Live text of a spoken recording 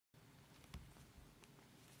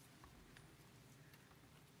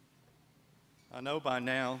I know by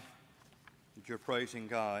now that you're praising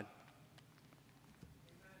God.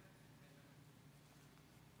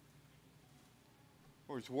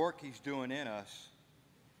 For His work He's doing in us.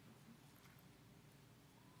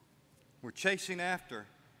 We're chasing after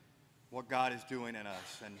what God is doing in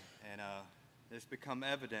us, and it's become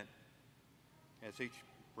evident as each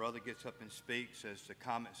brother gets up and speaks, as the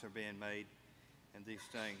comments are being made and these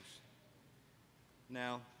things.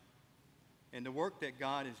 Now, in the work that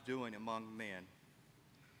God is doing among men,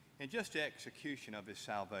 and just the execution of His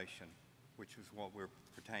salvation, which is what we're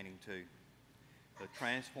pertaining to, the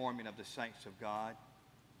transforming of the saints of God,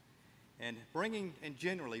 and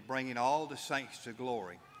generally bringing all the saints to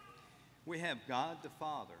glory. We have God the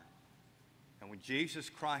Father, and with Jesus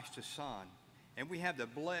Christ the Son, and we have the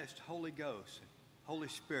blessed Holy Ghost, Holy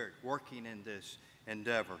Spirit working in this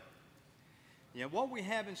endeavor. You know, what we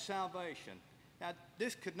have in salvation, now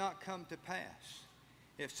this could not come to pass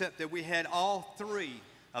except that we had all three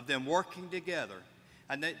of them working together.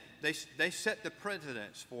 And they set the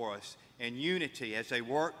precedence for us in unity as they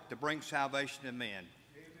work to bring salvation to men.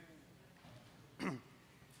 Amen.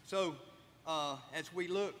 So as we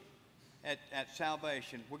look at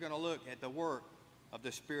salvation, we're going to look at the work of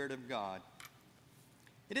the Spirit of God.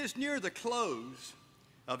 It is near the close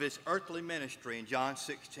of His earthly ministry in John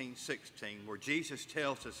 16:16, where Jesus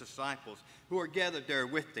tells His disciples who are gathered there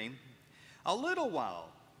with Him, "A little while,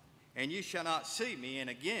 and you shall not see me, and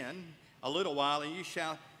again, a little while, and you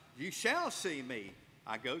shall see me.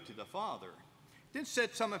 I go to the Father." Then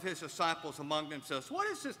said some of His disciples among themselves, "What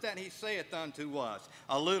is this that He saith unto us,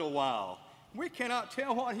 a little while? We cannot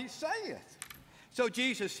tell what He saith." So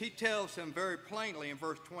Jesus, He tells them very plainly in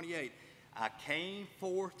verse 28, "I came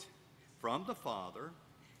forth from the Father,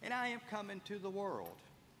 and I am come into the world.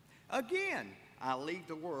 Again, I leave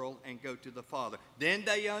the world and go to the Father." Then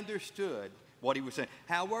they understood what He was saying.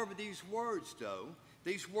 However, these words, though,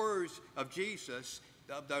 these words of Jesus,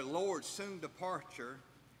 of the Lord's soon departure,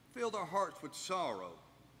 fill their hearts with sorrow.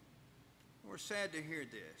 We're sad to hear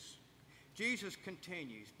this. Jesus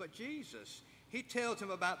continues, but Jesus, He tells them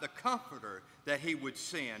about the Comforter that He would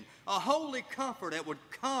send, a holy Comforter that would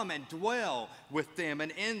come and dwell with them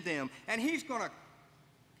and in them, and He's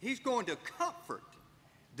going to comfort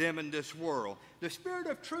them in this world. The Spirit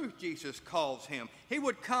of truth, Jesus calls Him. He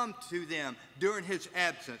would come to them during His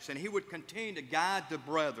absence, and He would continue to guide the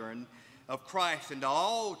brethren of Christ into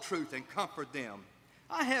all truth and comfort them.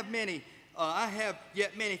 I have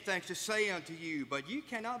yet many things to say unto you, but you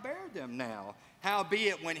cannot bear them now.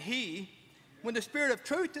 Howbeit, when the Spirit of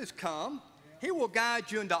truth is come, He will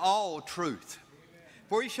guide you into all truth.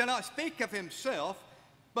 For He shall not speak of Himself,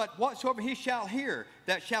 but whatsoever He shall hear,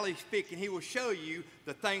 that shall He speak, and He will show you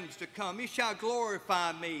the things to come. He shall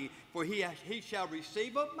glorify me, for He shall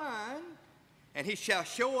receive of mine, and He shall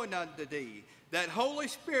show it unto thee. That Holy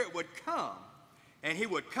Spirit would come, and He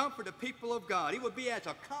would comfort the people of God. He would be as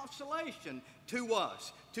a consolation to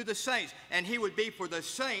us, to the saints, and He would be for the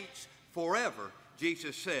saints forever,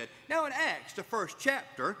 Jesus said. Now in Acts, the 1st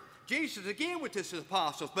chapter, Jesus again with His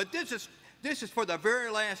apostles, but this is for the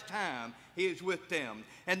very last time He is with them.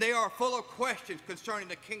 And they are full of questions concerning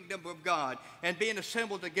the kingdom of God. And being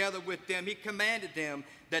assembled together with them, He commanded them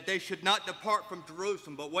that they should not depart from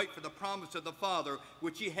Jerusalem, but wait for the promise of the Father,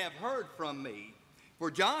 which ye have heard from me. For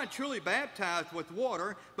John truly baptized with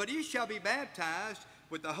water, but ye shall be baptized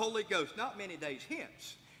with the Holy Ghost not many days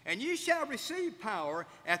hence. And ye shall receive power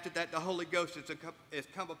after that the Holy Ghost is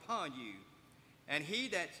come upon you. And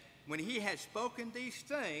when He had spoken these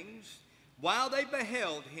things, while they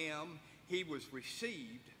beheld Him, He was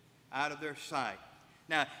received out of their sight.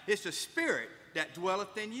 Now, it's the Spirit that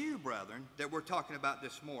dwelleth in you, brethren, that we're talking about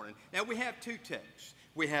this morning. Now, we have two texts.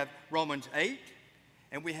 We have Romans 8,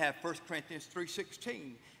 and we have 1 Corinthians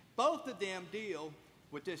 3:16. Both of them deal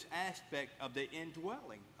with this aspect of the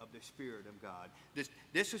indwelling of the Spirit of God.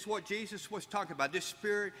 This is what Jesus was talking about. This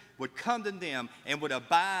Spirit would come to them and would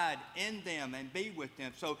abide in them and be with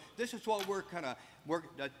them. So this is what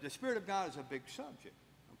the Spirit of God is a big subject,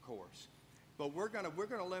 of course. But we're going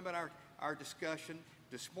to limit our discussion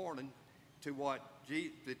this morning to what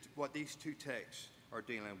these two texts are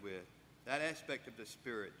dealing with. That aspect of the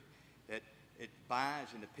Spirit, that it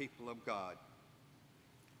abides in the people of God.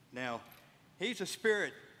 Now, He's a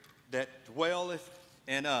Spirit that dwelleth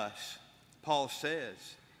in us. Paul says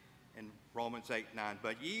in Romans 8:9,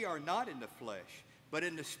 "But ye are not in the flesh, but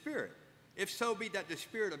in the Spirit, if so be that the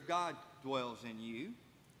Spirit of God dwells in you.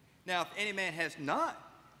 Now, if any man has not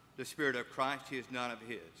the Spirit of Christ, he is none of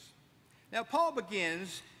His." Now, Paul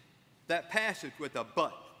begins that passage with a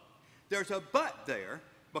but. There's a but there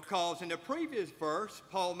Because in the previous verse,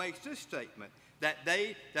 Paul makes this statement, that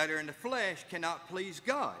they that are in the flesh cannot please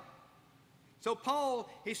God. So Paul,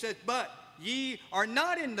 he says, but ye are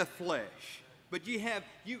not in the flesh, but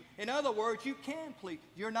in other words, you can please.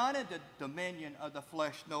 You're not in the dominion of the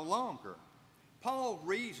flesh no longer. Paul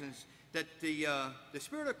reasons that the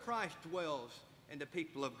Spirit of Christ dwells in the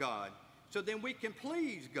people of God. So then we can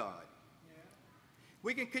please God. Yeah.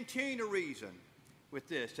 We can continue to reason with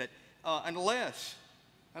this, that unless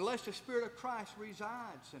the Spirit of Christ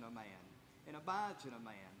resides in a man and abides in a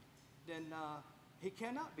man, then he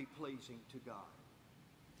cannot be pleasing to God.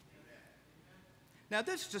 Now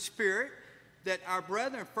this is the Spirit that our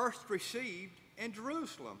brethren first received in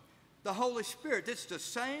Jerusalem. The Holy Spirit. This is the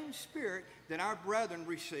same Spirit that our brethren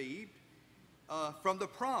received from the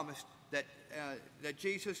promise that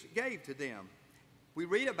Jesus gave to them. We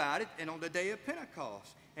read about it and on the day of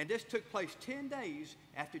Pentecost. And this took place 10 days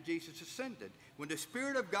after Jesus ascended, when the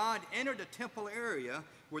Spirit of God entered the temple area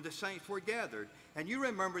where the saints were gathered. And you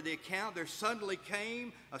remember the account. There suddenly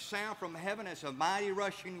came a sound from heaven as a mighty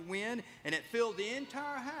rushing wind, and it filled the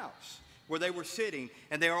entire house where they were sitting.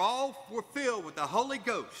 And they all were filled with the Holy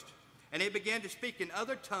Ghost. And they began to speak in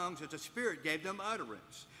other tongues as the Spirit gave them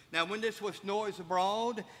utterance. Now when this was noised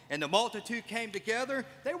abroad and the multitude came together,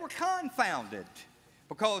 they were confounded,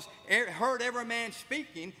 because heard every man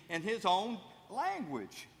speaking in his own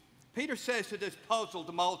language. Peter says to this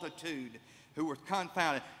puzzled multitude who were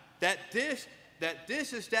confounded, that this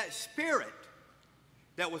is that Spirit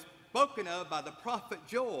that was spoken of by the prophet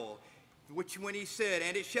Joel, which when he said,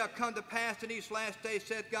 and it shall come to pass in these last days,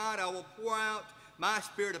 said God, I will pour out my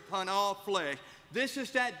Spirit upon all flesh. This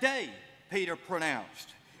is that day, Peter pronounced.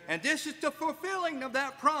 And this is the fulfilling of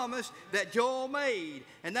that promise that Joel made.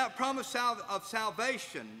 And that promise of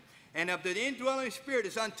salvation and of the indwelling Spirit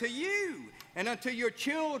is unto you and unto your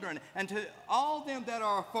children and to all them that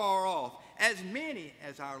are far off, as many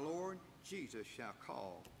as our Lord Jesus shall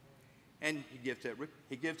call. And he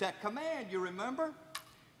gives that command, you remember?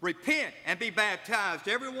 Repent and be baptized,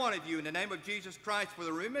 every one of you, in the name of Jesus Christ for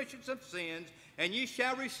the remission of sins, and ye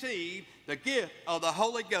shall receive the gift of the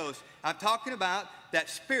Holy Ghost. I'm talking about that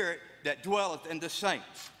Spirit that dwelleth in the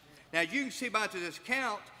saints. Now you can see by this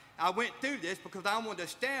count, I went through this because I want to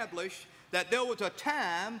establish that there was a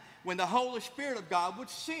time when the Holy Spirit of God would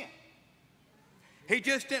send. He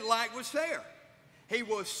just didn't like what's there. He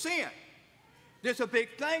was sent. There's a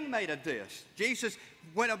big thing made of this. Jesus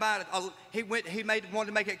went about it. He wanted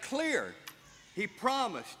to make it clear. He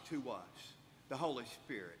promised to us the Holy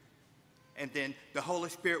Spirit. And then the Holy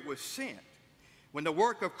Spirit was sent. When the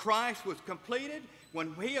work of Christ was completed,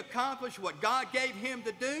 when he accomplished what God gave him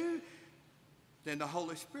to do, then the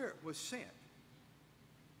Holy Spirit was sent.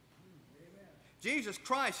 Amen. Jesus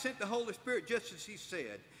Christ sent the Holy Spirit just as he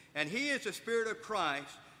said. And he is the Spirit of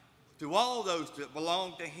Christ to all those that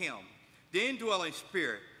belong to him. The indwelling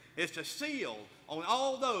Spirit is the seal on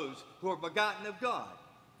all those who are begotten of God.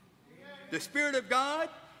 Amen. The Spirit of God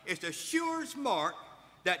is the surest mark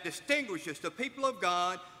that distinguishes the people of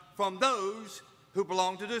God from those who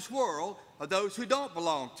belong to this world or those who don't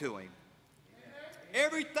belong to him. Amen.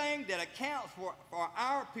 Everything that accounts for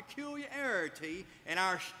our peculiarity and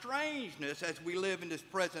our strangeness as we live in this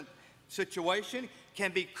present situation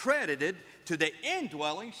can be credited to the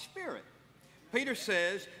indwelling Spirit. Peter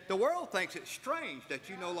says, the world thinks it strange that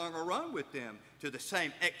you no longer run with them to the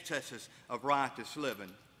same excesses of righteous living.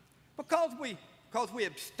 Because we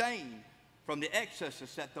abstain from the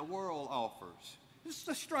excesses that the world offers. This is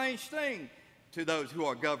a strange thing to those who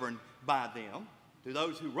are governed by them. To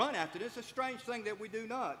those who run after this, it's a strange thing that we do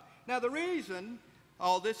not. Now the reason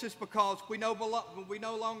all this is because we no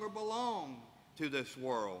longer belong to this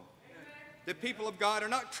world. The people of God are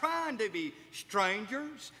not trying to be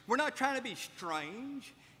strangers. We're not trying to be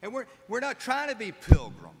strange. And we're not trying to be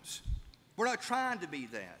pilgrims. We're not trying to be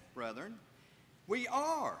that, brethren. We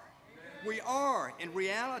are. We are in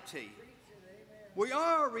reality. We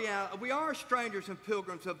are strangers and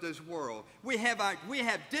pilgrims of this world. We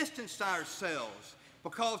have distanced ourselves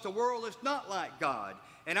because the world is not like God.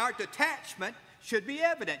 And our detachment should be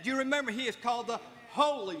evident. You remember he is called the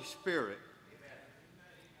Holy Spirit.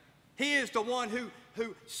 He is the one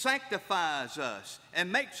who sanctifies us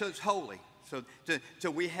and makes us holy. So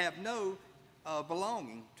we have no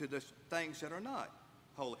belonging to the things that are not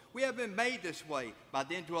holy. We have been made this way by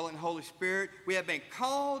the indwelling Holy Spirit. We have been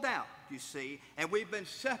called out, you see, and we've been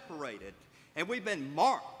separated. And we've been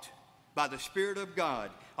marked by the Spirit of God.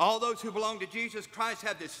 All those who belong to Jesus Christ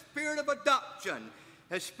have the Spirit of adoption,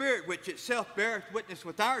 a Spirit which itself beareth witness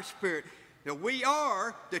with our spirit that we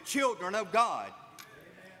are the children of God.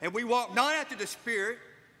 And we walk not after the Spirit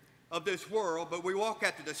of this world, but we walk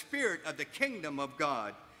after the spirit of the kingdom of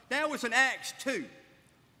God. That was in Acts 2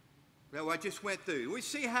 that I just went through. We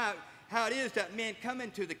see how it is that men come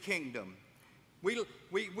into the kingdom.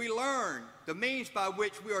 We learn the means by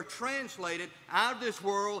which we are translated out of this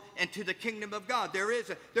world into the kingdom of God.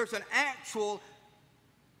 There's an actual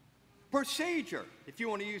procedure, if you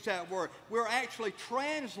want to use that word. We're actually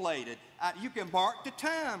translated. You can mark the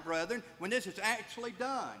time, brethren, when this is actually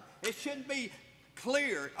done. It shouldn't be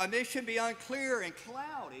clear. I mean, it shouldn't be unclear and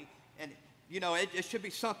cloudy. And, you know, it should be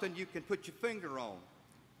something you can put your finger on.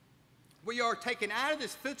 We are taken out of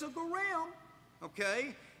this physical realm,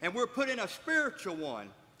 okay, and we're put in a spiritual one.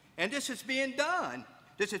 And this is being done.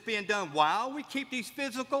 This is being done while we keep these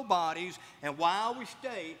physical bodies and while we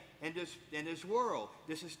stay in this world.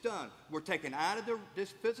 This is done. We're taken out of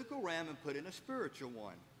this physical realm and put in a spiritual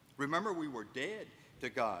one. Remember, we were dead to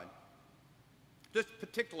God. This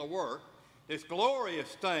particular work, this glorious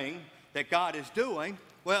thing that God is doing,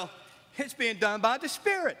 well, it's being done by the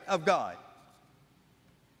Spirit of God.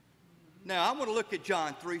 Now, I want to look at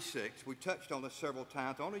John 3:6. We touched on this several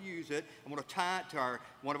times. I want to use it. I want to tie it to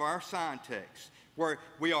one of our sign texts, where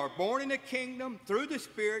we are born in the kingdom through the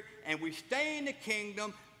Spirit, and we stay in the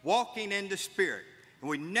kingdom walking in the Spirit. And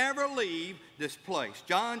we never leave this place.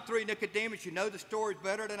 John 3, Nicodemus, you know the story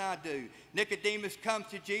better than I do. Nicodemus comes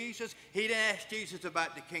to Jesus. He didn't ask Jesus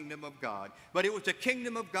about the kingdom of God, but it was the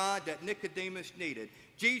kingdom of God that Nicodemus needed.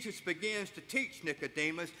 Jesus begins to teach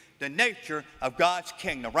Nicodemus the nature of God's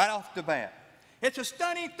kingdom right off the bat. It's a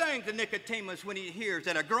stunning thing to Nicodemus when he hears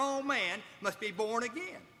that a grown man must be born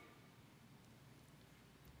again.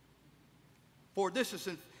 For this is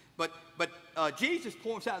But Jesus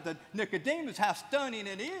points out to Nicodemus how stunning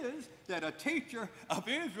it is that a teacher of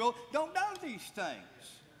Israel don't know these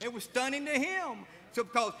things. It was stunning to him. So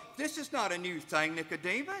because this is not a new thing,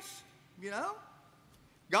 Nicodemus, you know.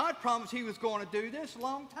 God promised he was going to do this a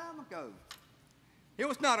long time ago. It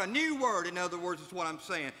was not a new word, in other words, is what I'm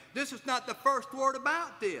saying. This is not the first word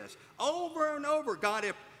about this. Over and over, God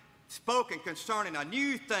had spoken concerning a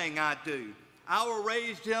new thing I do. I will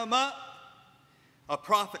raise him up, a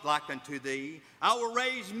prophet like unto thee. I will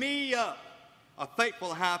raise me up, a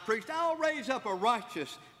faithful high priest. I will raise up a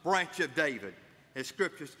righteous branch of David. As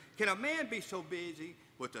scriptures, can a man be so busy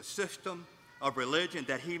with a system of religion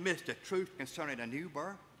that he missed the truth concerning a new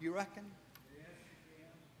birth, you reckon? Yes.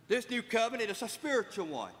 This new covenant is a spiritual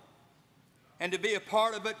one. And to be a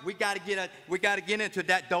part of it, we got to get into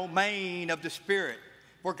that domain of the Spirit.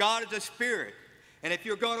 For God is a spirit. And if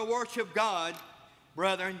you're going to worship God,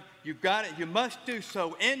 brethren, you must do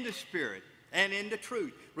so in the Spirit and in the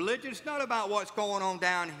truth. Religion is not about what's going on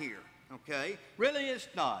down here, okay? Really, it's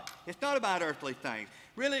not. It's not about earthly things.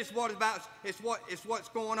 Really, it's what's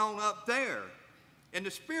going on up there in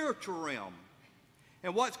the spiritual realm.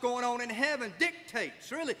 And what's going on in heaven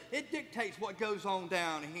dictates, really, it dictates what goes on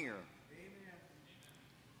down here. Amen.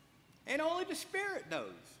 And only the Spirit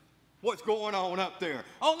knows what's going on up there.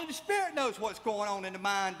 Only the Spirit knows what's going on in the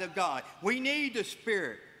mind of God. We need the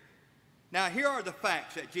Spirit. Now, here are the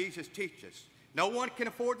facts that Jesus teaches. No one can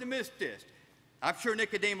afford to miss this. I'm sure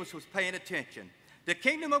Nicodemus was paying attention. The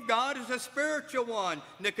kingdom of God is a spiritual one,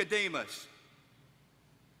 Nicodemus.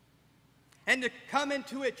 And to come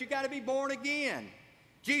into it, you got to be born again.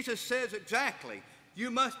 Jesus says exactly,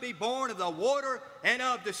 you must be born of the water and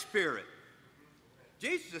of the Spirit.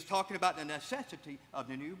 Jesus is talking about the necessity of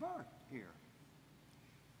the new birth here.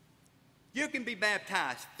 You can be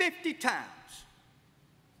baptized 50 times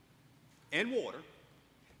in water,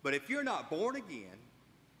 but if you're not born again,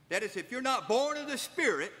 that is, if you're not born of the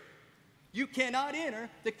Spirit, you cannot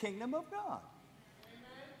enter the kingdom of God.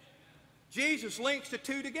 Amen. Jesus links the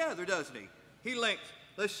two together, doesn't he? He links,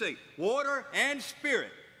 let's see, water and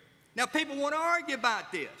Spirit. Now, people want to argue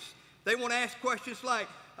about this. They want to ask questions like,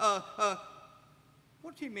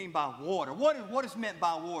 what do you mean by water? What is meant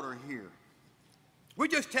by water here? We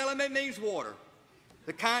just tell them it means water.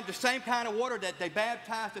 The same kind of water that they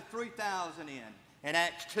baptized the 3,000 in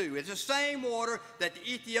Acts 2. It's the same water that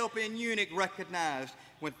the Ethiopian eunuch recognized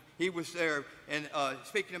when he was there and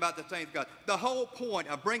speaking about the things of God. The whole point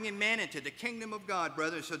of bringing man into the kingdom of God,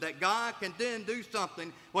 brothers, so that God can then do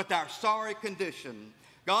something with our sorry condition.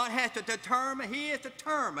 God has to determine, he is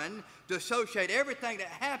determined to associate everything that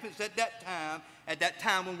happens at that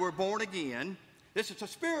time when we're born again. This is a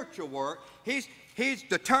spiritual work. He's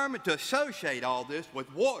determined to associate all this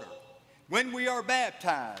with water. When we are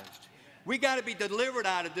baptized, we got to be delivered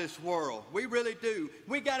out of this world. We really do.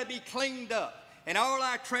 We got to be cleaned up. And all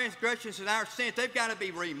our transgressions and our sins, they've got to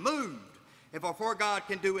be removed before God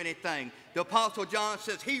can do anything. The Apostle John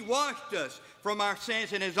says he washed us from our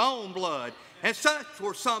sins in his own blood. And such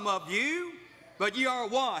were some of you, but ye are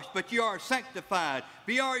washed, but ye are sanctified,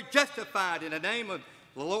 but ye are justified in the name of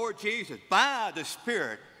the Lord Jesus by the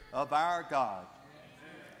Spirit of our God.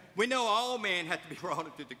 We know all men have to be brought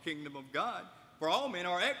into the kingdom of God, for all men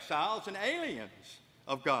are exiles and aliens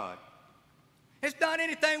of God. It's not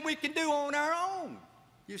anything we can do on our own,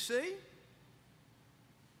 you see.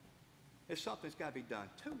 It's something that's got to be done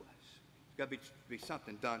to us. It's got to be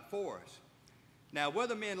something done for us. Now,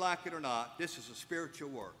 whether men like it or not, this is a spiritual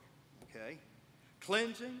work, okay?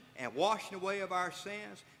 Cleansing and washing away of our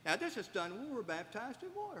sins. Now, this is done when we're baptized in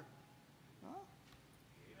water. Huh?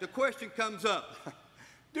 The question comes up,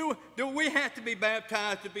 do we have to be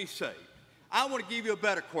baptized to be saved? I want to give you a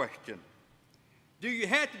better question. Do you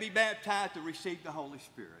have to be baptized to receive the Holy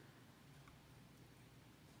Spirit?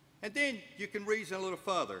 And then you can reason a little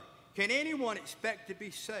further. Can anyone expect to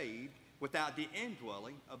be saved without the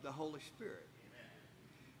indwelling of the Holy Spirit? Amen.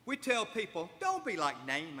 We tell people, don't be like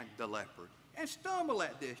Naaman the leper and stumble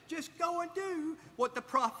at this. Just go and do what the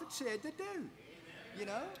prophet said to do. Amen. You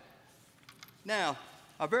know? Now,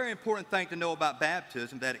 a very important thing to know about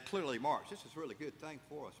baptism that it clearly marks. This is a really good thing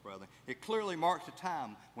for us, brother. It clearly marks the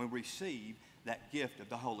time when we receive that gift of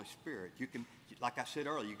the Holy Spirit. You can, like I said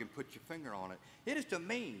earlier, you can put your finger on it. It is the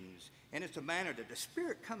means and it's the manner that the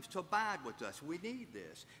Spirit comes to abide with us. We need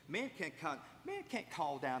this. Man can't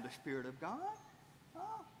call down the Spirit of God.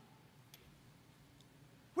 Oh.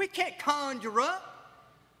 We can't conjure up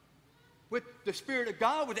with the Spirit of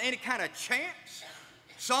God with any kind of chants,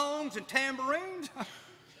 songs, and tambourines.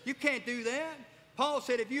 You can't do that. Paul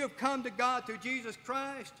said, if you have come to God through Jesus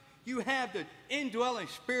Christ, you have the indwelling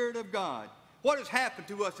Spirit of God. What has happened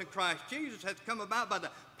to us in Christ Jesus has come about by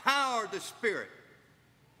the power of the Spirit.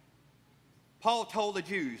 Paul told the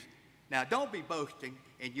Jews, now don't be boasting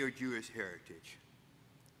in your Jewish heritage.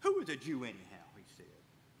 Who is a Jew anyhow, he said.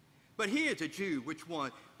 But he is a Jew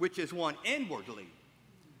which is one inwardly.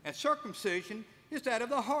 And circumcision is that of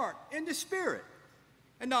the heart, in the Spirit,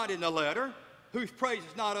 and not in the letter, whose praise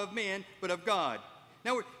is not of men, but of God.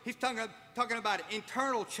 Now, he's talking about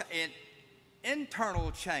internal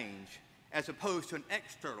change as opposed to an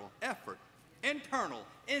external effort. Internal,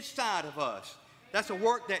 inside of us. That's a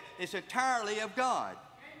work that is entirely of God.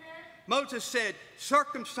 Amen. Moses said,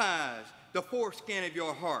 circumcise the foreskin of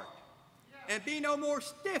your heart and be no more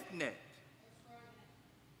stiff-necked.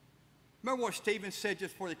 Remember what Stephen said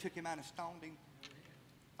just before they took him out and stoned him?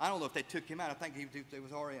 I don't know if they took him out. I think he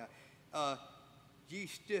was already out. Ye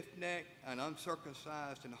stiff-necked and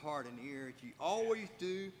uncircumcised in heart and ears, ye always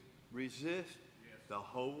do resist the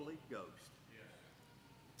Holy Ghost.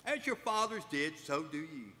 As your fathers did, so do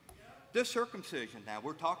ye. This circumcision, now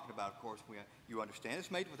we're talking about, of course, you understand,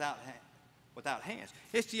 it's made without hands.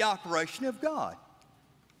 It's the operation of God.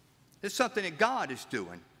 It's something that God is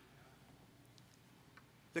doing.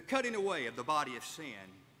 The cutting away of the body of sin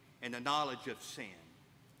and the knowledge of sin.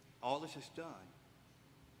 All this is done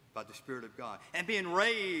by the Spirit of God. And being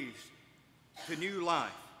raised to new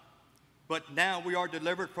life. But now we are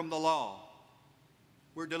delivered from the law.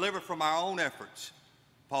 We're delivered from our own efforts,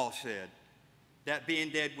 Paul said. That being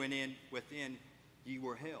dead within ye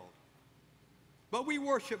were held. But we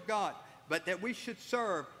worship God, but that we should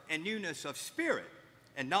serve in newness of spirit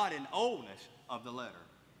and not in oldness of the letter.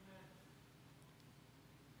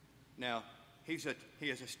 Now, he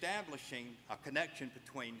is establishing a connection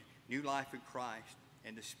between new life in Christ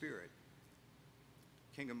and the Spirit.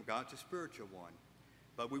 Kingdom of God's a spiritual one.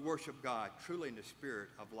 But we worship God truly in the spirit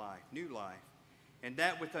of life, new life, and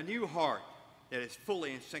that with a new heart that is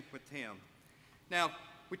fully in sync with Him. Now,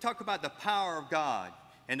 we talk about the power of God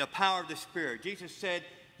and the power of the Spirit. Jesus said,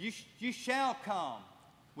 you shall come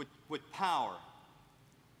with power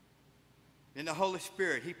in the Holy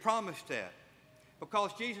Spirit. He promised that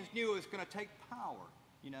because Jesus knew it was going to take power,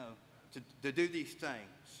 to do these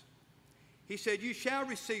things. He said, you shall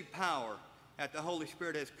receive power after the Holy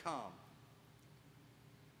Spirit has come.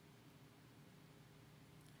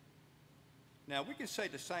 Now, we can say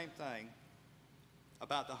the same thing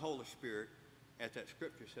about the Holy Spirit as that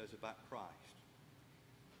Scripture says about Christ,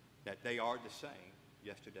 that they are the same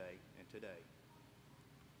yesterday and today.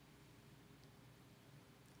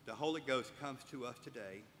 The Holy Ghost comes to us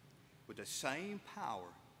today with the same power,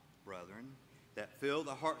 brethren, that filled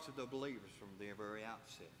the hearts of the believers from the very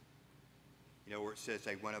outset. Where it says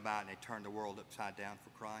they went about and they turned the world upside down for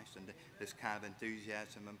Christ, and this kind of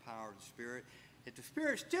enthusiasm and power of the Spirit. If the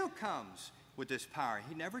Spirit still comes with this power,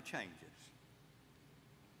 He never changes.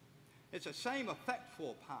 It's the same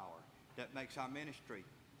effectual power that makes our ministry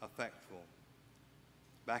effectual.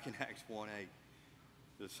 Back in Acts 1:8,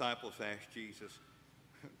 the disciples asked Jesus,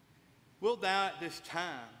 wilt thou at this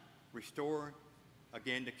time restore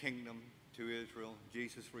again the kingdom to Israel.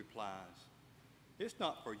 Jesus replies, it's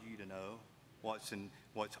not for you to know what's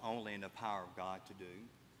only in the power of God to do,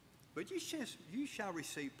 but you shall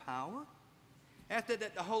receive power. After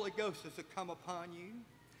that, the Holy Ghost is to come upon you.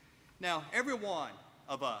 Now, every one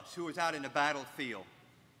of us who is out in the battlefield,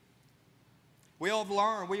 we've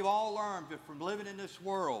all learned from living in this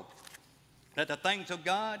world that the things of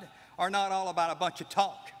God are not all about a bunch of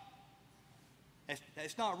talk.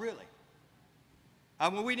 It's not really. I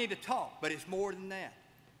mean, we need to talk, but it's more than that.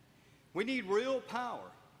 We need real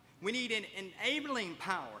power. We need an enabling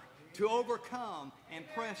power to overcome and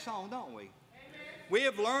press on, don't we? We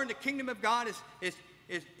have learned the kingdom of God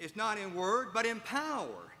is not in word, but in power.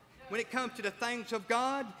 When it comes to the things of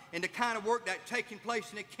God and the kind of work that's taking place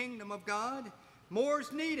in the kingdom of God, more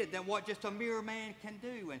is needed than what just a mere man can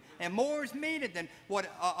do. And more is needed than what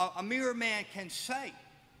a mere man can say. Amen.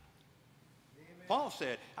 Paul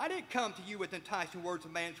said, I didn't come to you with enticing words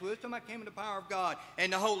of man's wisdom. I came in the power of God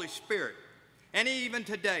and the Holy Spirit. And even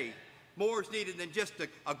today, more is needed than just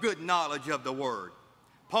a good knowledge of the word.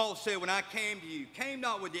 Paul said, when I came to you, came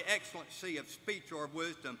not with the excellency of speech or of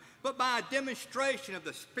wisdom, but by a demonstration of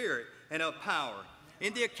the Spirit and of power.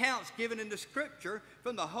 In the accounts given in the Scripture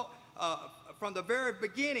from the very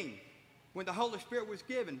beginning, when the Holy Spirit was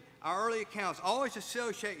given, our early accounts always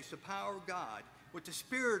associates the power of God with the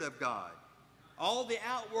Spirit of God. All the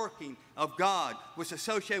outworking of God was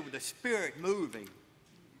associated with the Spirit moving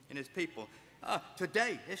in His people.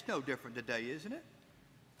 Today, it's no different today, isn't it?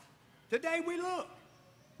 Today we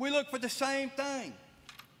look for the same thing.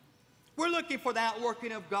 We're looking for the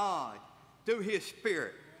outworking of God through His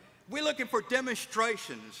Spirit. We're looking for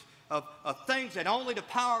demonstrations of things that only the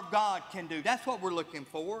power of God can do. That's what we're looking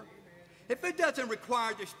for. If it doesn't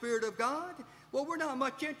require the Spirit of God, well, we're not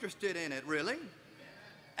much interested in it, really.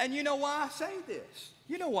 And you know why I say this?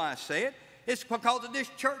 You know why I say it? It's because of this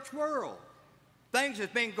church world. Things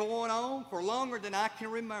have been going on for longer than I can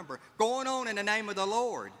remember. Going on in the name of the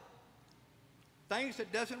Lord. Things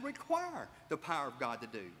that doesn't require the power of God to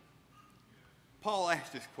do. Paul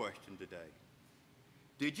asked this question today.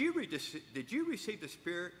 Did you receive the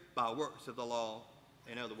Spirit by works of the law?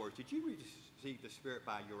 In other words, did you receive the Spirit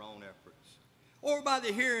by your own efforts? Or by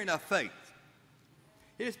the hearing of faith?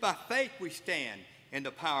 It is by faith we stand in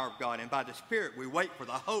the power of God, and by the Spirit we wait for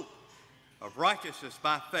the hope of righteousness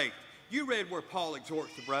by faith. You read where Paul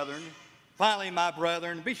exhorts the brethren. Finally, my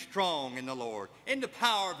brethren, be strong in the Lord, in the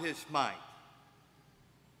power of His might.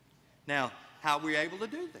 Now, how are we able to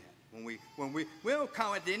do that? We'll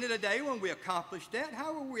come at the end of the day when we accomplish that.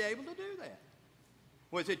 How were we able to do that?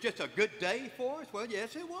 Was it just a good day for us? Well,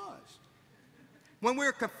 yes, it was. When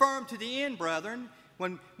we're confirmed to the end, brethren,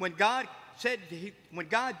 when God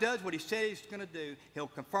does what He said He's going to do, He'll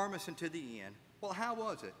confirm us unto the end. Well, how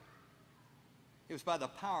was it? It was by the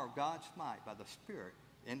power of God's might, by the Spirit,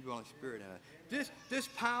 indwelling Spirit in us. This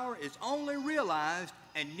power is only realized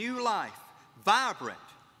in new life, vibrant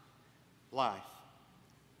life.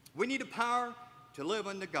 We need a power to live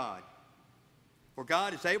unto God. For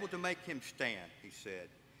God is able to make him stand, he said.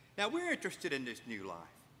 Now we're interested in this new life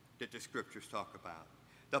that the Scriptures talk about.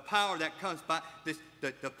 The power that comes by,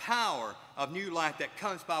 the power of new life that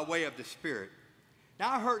comes by way of the Spirit.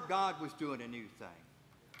 Now I heard God was doing a new thing.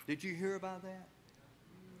 Did you hear about that?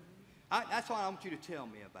 That's what I want you to tell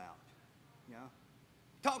me about. You know?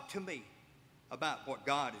 Talk to me about what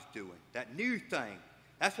God is doing, that new thing.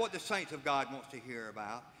 That's what the saints of God wants to hear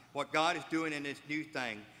about, what God is doing in this new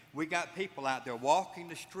thing. We got people out there walking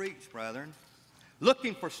the streets, brethren,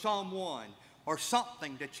 looking for someone or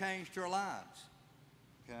something to change their lives.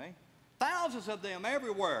 Okay? Thousands of them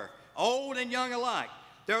everywhere, old and young alike.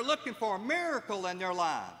 They're looking for a miracle in their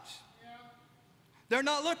lives. They're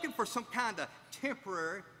not looking for some kind of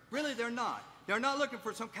temporary, really they're not. They're not looking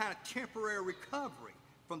for some kind of temporary recovery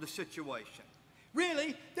from the situation.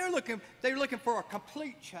 Really, they're looking for a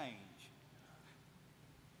complete change.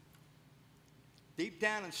 Deep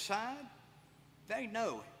down inside, they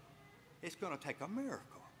know it's going to take a miracle.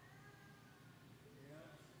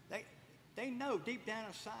 They know deep down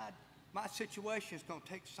inside, my situation is going to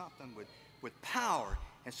take something with power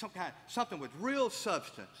and something with real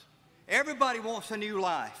substance. Everybody wants a new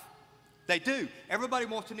life. They do. Everybody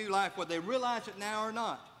wants a new life, whether they realize it now or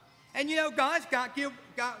not. And you know, God's got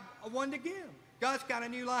one to give. God's got a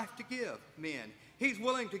new life to give men. He's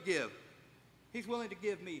willing to give. He's willing to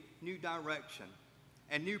give me new direction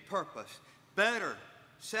and new purpose, better,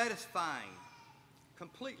 satisfying,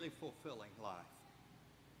 completely fulfilling life.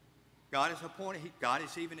 God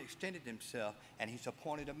has even extended himself, and he's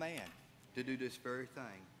appointed a man to do this very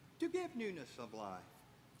thing, to give newness of life.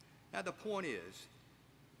 Now the point is,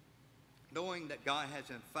 knowing that God has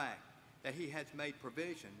in fact, that he has made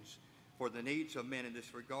provisions for the needs of men in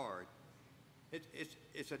this regard.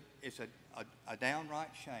 It's a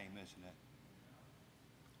downright shame, isn't it?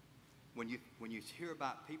 When you hear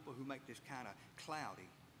about people who make this kind of cloudy,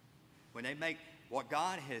 when they make what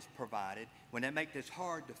God has provided, when they make this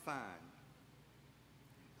hard to find.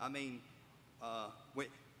 I mean, when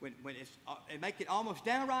it make it almost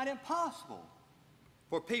downright impossible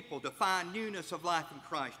for people to find newness of life in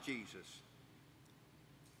Christ Jesus.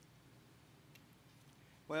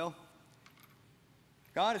 Well,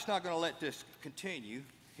 God is not going to let this continue.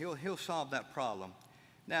 He'll solve that problem.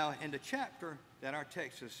 Now, in the chapter that our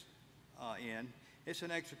text is in, it's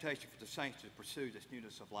an exhortation for the saints to pursue this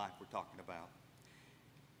newness of life we're talking about.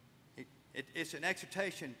 It's an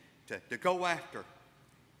exhortation to go after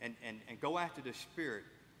and go after the Spirit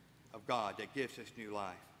of God that gives us new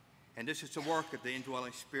life. And this is the work of the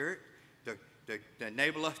indwelling Spirit to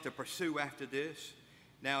enable us to pursue after this.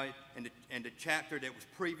 Now, in the chapter that was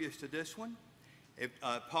previous to this one,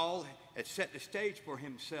 Paul had set the stage for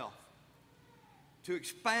himself to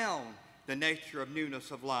expound the nature of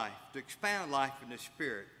newness of life, to expound life in the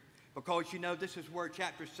Spirit. Because, you know, this is where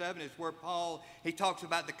chapter 7 is where Paul, he talks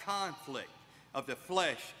about the conflict of the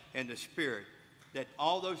flesh and the Spirit that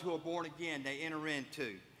all those who are born again, they enter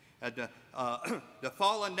into. The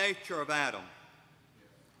fallen nature of Adam,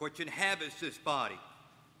 which inhabits this body.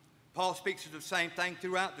 Paul speaks of the same thing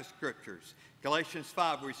throughout the Scriptures. Galatians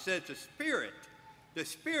 5, where he says the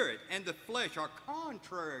Spirit and the flesh are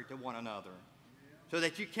contrary to one another, so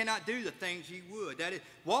that you cannot do the things you would. That is,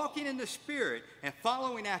 walking in the Spirit and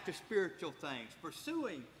following after spiritual things,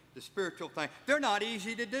 pursuing the spiritual things, they're not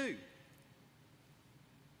easy to do.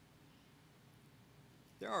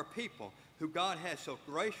 There are people who God has so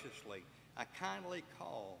graciously, kindly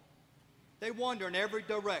called. They wander in every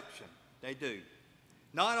direction. They do.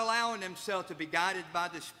 Not allowing themselves to be guided by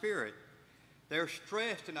the Spirit. They're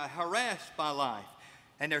stressed and harassed by life,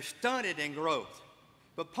 and they're stunted in growth.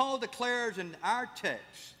 But Paul declares in our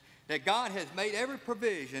text that God has made every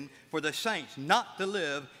provision for the saints not to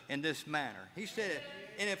live in this manner. He said,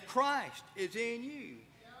 and if Christ is in you,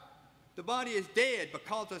 the body is dead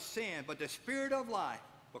because of sin, but the Spirit of life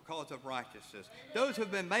because of righteousness. Those who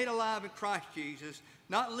have been made alive in Christ Jesus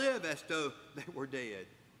not live as though they were dead.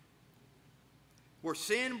 Where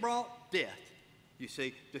sin brought death, you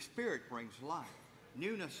see, the Spirit brings life,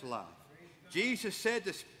 newness of life. Jesus said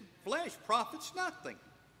the flesh profits nothing.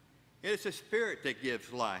 It is the Spirit that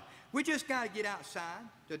gives life. We just got to get outside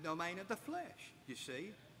the domain of the flesh, you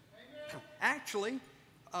see. Actually,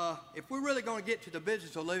 if we're really going to get to the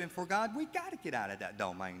business of living for God, we got to get out of that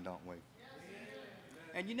domain, don't we?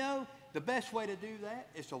 And you know, the best way to do that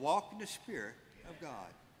is to walk in the Spirit of God.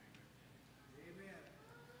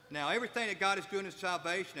 Now, everything that God is doing in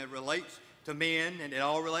salvation, it relates to men, and it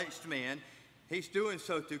all relates to men. He's doing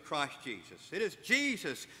so through Christ Jesus. It is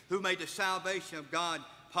Jesus who made the salvation of God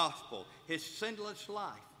possible. His sinless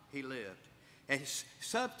life he lived, and his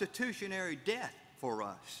substitutionary death for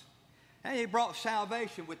us. And he brought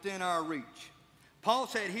salvation within our reach. Paul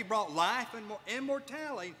said he brought life and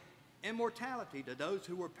immortality to those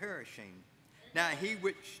who were perishing. Now he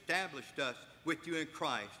which established us with you in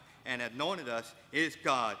Christ and anointed us is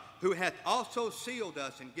God, who hath also sealed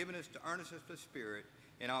us and given us the earnestness of the Spirit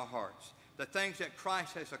in our hearts. The things that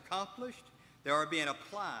Christ has accomplished, they are being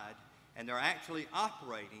applied, and they're actually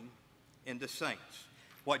operating in the saints.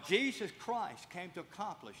 What Jesus Christ came to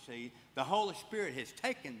accomplish, see, the Holy Spirit has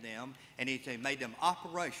taken them and he's made them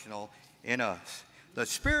operational in us. The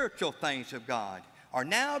spiritual things of God are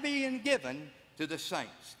now being given to the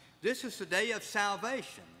saints. This is the day of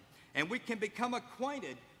salvation, and we can become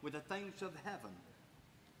acquainted with the things of heaven.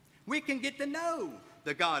 We can get to know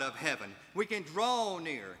the God of heaven. We can draw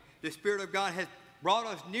near. The Spirit of God has brought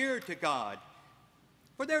us near to God.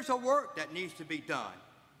 For there's a work that needs to be done.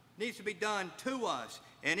 It needs to be done to us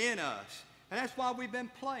and in us. And that's why we've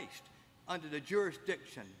been placed under the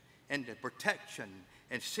jurisdiction and the protection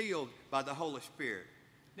and sealed by the Holy Spirit.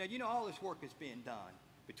 Now, you know, all this work is being done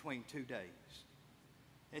between 2 days.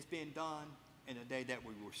 It's being done in the day that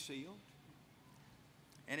we were sealed,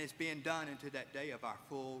 and it's being done into that day of our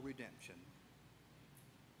full redemption.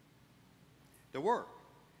 The work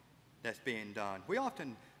that's being done. We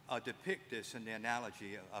often depict this in the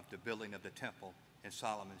analogy of the building of the temple in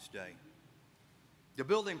Solomon's day. The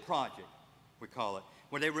building project, we call it,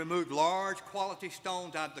 where they removed large quality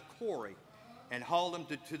stones out of the quarry and hauled them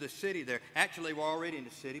to the city there. Actually, they were already in the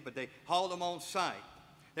city, but they hauled them on site.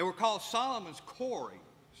 They were called Solomon's quarries.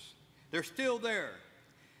 They're still there.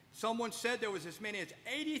 Someone said there was as many as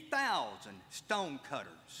 80,000 stone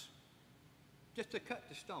cutters just to cut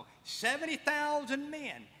the stone. 70,000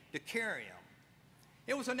 men to carry them.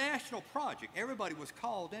 It was a national project. Everybody was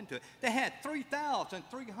called into it. They had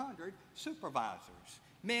 3,300 supervisors,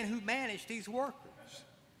 men who managed these workers.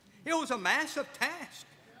 It was a massive task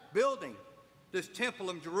building this temple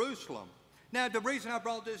in Jerusalem. Now, the reason I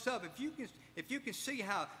brought this up, if you can see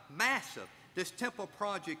how massive this temple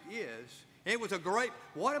project is, it was a great,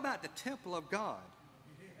 what about the temple of God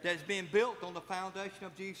that's being built on the foundation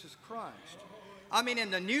of Jesus Christ? I mean,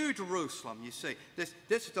 in the New Jerusalem, you see, this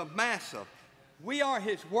is a massive, we are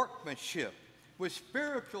his workmanship with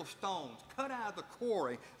spiritual stones cut out of the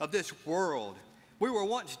quarry of this world. We were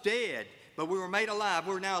once dead, but we were made alive.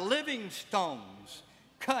 We're now living stones,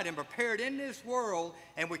 cut and prepared in this world,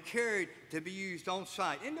 and we're carried to be used on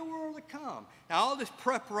site in the world to come. Now, all this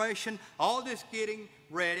preparation, all this getting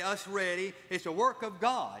ready, us ready, is the work of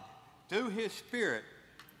God through his Spirit.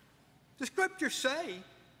 The scriptures say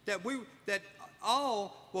that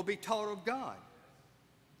all will be taught of God.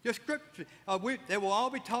 The scripture, they will all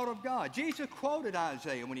be taught of God. Jesus quoted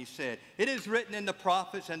Isaiah when he said, "It is written in the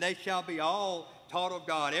prophets, and they shall be all taught of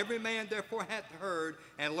God. Every man therefore hath heard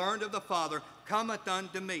and learned of the Father cometh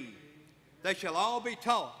unto me." They shall all be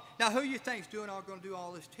taught. Now, who you think is going to do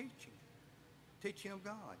all this teaching? Teaching of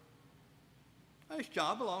God. This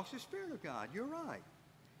job belongs to the Spirit of God. You're right.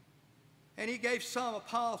 And he gave some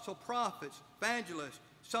apostles, prophets, evangelists,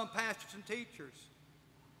 some pastors and teachers.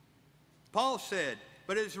 Paul said,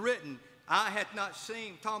 "But it is written, I hath not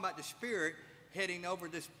seen," talking about the Spirit heading over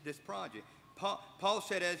this project. Paul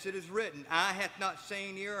said, "As it is written, I hath not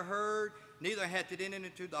seen, ear heard, neither hath it entered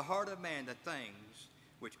into the heart of man the things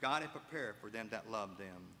which God hath prepared for them that love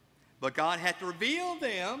them. But God hath revealed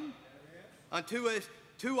them unto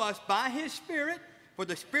us by his Spirit, for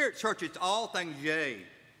the Spirit searches all things, yea,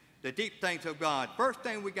 the deep things of God." First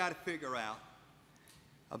thing we got to figure out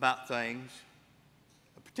about things,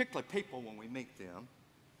 particularly people when we meet them,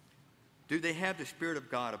 do they have the Spirit of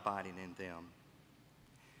God abiding in them?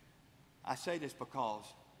 I say this because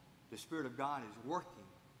the Spirit of God is working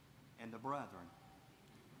in the brethren.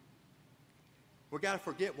 We've got to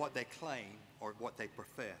forget what they claim or what they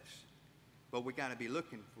profess, but we've got to be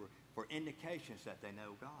looking for indications that they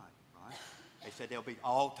know God, right? They said they'll be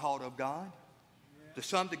all taught of God. To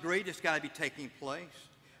some degree, this got to be taking place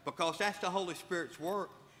because that's the Holy Spirit's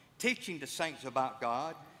work, teaching the saints about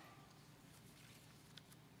God.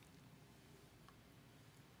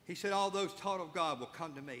 He said, "All those taught of God will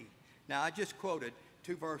come to me." Now, I just quoted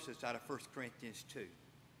 2 verses out of 1 Corinthians 2.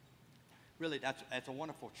 Really, that's a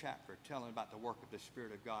wonderful chapter telling about the work of the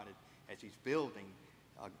Spirit of God as he's building,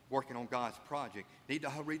 working on God's project. Need to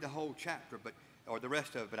read the whole chapter, or the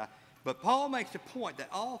rest of it. But Paul makes the point that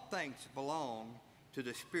all things belong to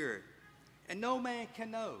the Spirit. And no man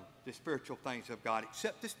can know the spiritual things of God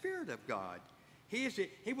except the Spirit of God. He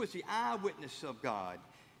was the eyewitness of God.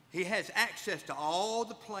 He has access to all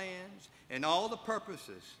the plans and all the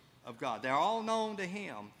purposes of God. They're all known to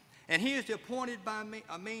him. And he is appointed by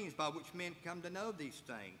a means by which men come to know these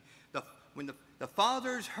things. When the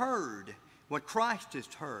Father's heard, when Christ is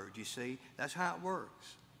heard, you see, that's how it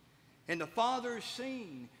works. And the Father is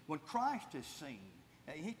seen when Christ is seen.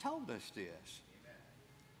 He told us this.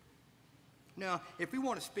 Now, if we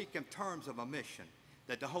want to speak in terms of a mission,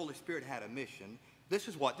 that the Holy Spirit had a mission, this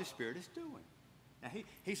is what the Spirit is doing. Now,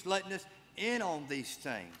 he's letting us in on these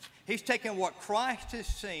things. He's taking what Christ has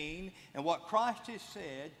seen and what Christ has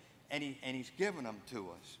said, and he's given them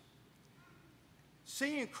to us.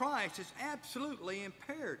 Seeing Christ is absolutely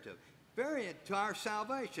imperative, very to our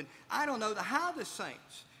salvation. I don't know how the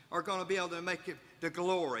saints are going to be able to make it to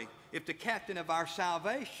glory if the captain of our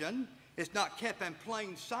salvation is not kept in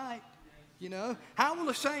plain sight. You know, how will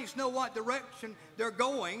the saints know what direction they're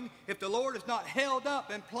going if the Lord is not held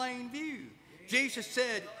up in plain view? Jesus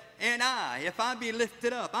said, "And if I be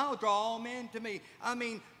lifted up, I'll draw all men to me." I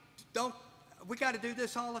mean, we got to do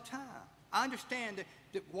this all the time. I understand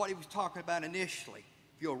what he was talking about initially.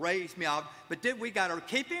 If you'll raise me up, but then we got to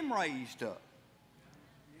keep him raised up.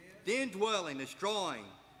 The indwelling is drawing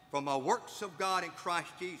from the works of God in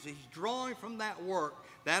Christ Jesus. He's drawing from that work,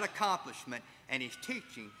 that accomplishment, and he's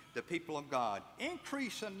teaching the people of God.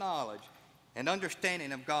 Increase in knowledge and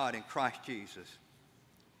understanding of God in Christ Jesus.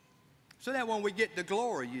 So that when we get the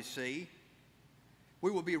glory, you see,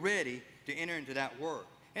 we will be ready to enter into that work.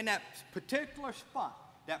 In that particular spot,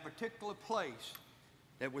 that particular place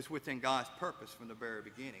that was within God's purpose from the very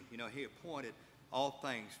beginning. You know, he appointed all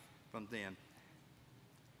things from them.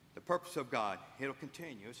 The purpose of God, it'll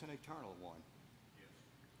continue. It's an eternal one.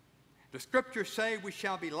 The scriptures say we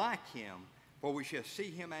shall be like him, for we shall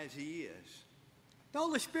see him as he is. The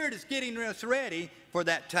Holy Spirit is getting us ready for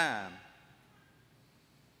that time.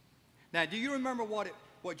 Now, do you remember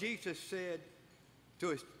what Jesus said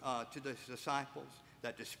to the disciples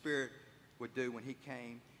that the Spirit would do when he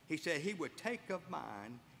came? He said he would take of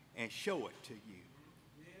mine and show it to you.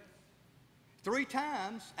 Yes. 3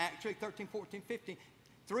 times, actually 13, 14, 15,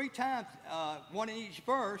 3 times, one in each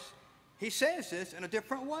verse, he says this in a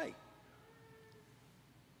different way.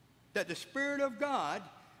 That the Spirit of God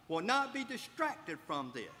will not be distracted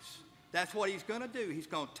from this. That's what he's going to do. He's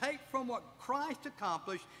going to take from what Christ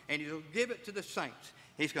accomplished and he'll give it to the saints.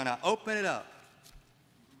 He's going to open it up.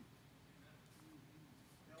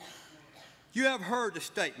 You have heard the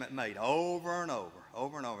statement made over and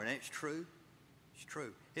over, and it's true. It's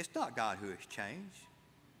true. It's not God who has changed,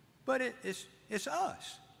 but it's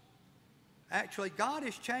us. Actually, God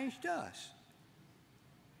has changed us.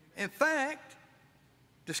 In fact,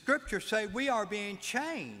 the Scriptures say we are being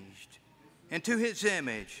changed into His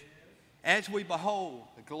image as we behold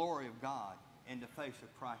the glory of God in the face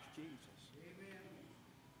of Christ Jesus.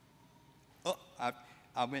 Oh,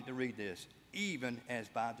 I meant to read this. Even as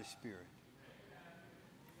by the Spirit.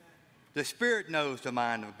 The Spirit knows the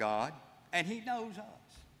mind of God, and He knows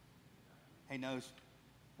us. He knows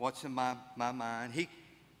what's in my mind. He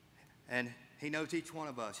knows each one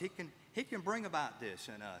of us. He can bring about this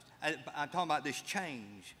in us. I'm talking about this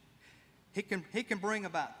change. He can bring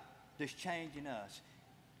about this change in us.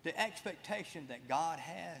 The expectation that God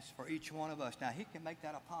has for each one of us. Now, He can make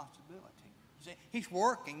that a possibility. See, He's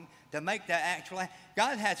working to make that actual.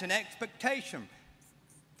 God has an expectation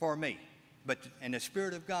for me. But in the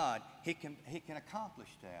Spirit of God, He can accomplish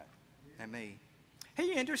that in me.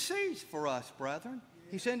 He intercedes for us, brethren.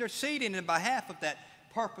 He's interceding in behalf of that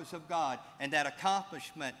purpose of God and that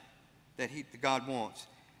accomplishment that God wants.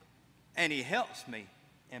 And He helps me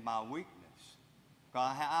in my weakness.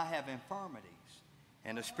 I have infirmities.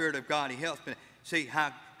 And the Spirit of God, He helps me. See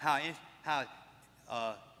how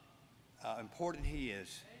important He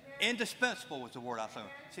is. Indispensable was the word I said.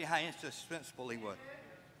 See how indispensable He was.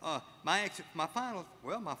 My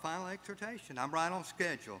final exhortation. I'm right on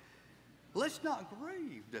schedule. Let's not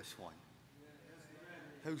grieve this one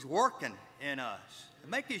who's working in us.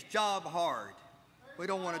 Make His job hard. We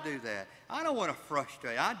don't want to do that. I don't want to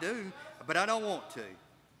frustrate. I do, but I don't want to.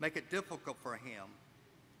 Make it difficult for Him.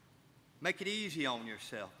 Make it easy on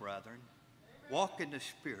yourself, brethren. Walk in the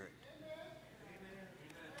Spirit.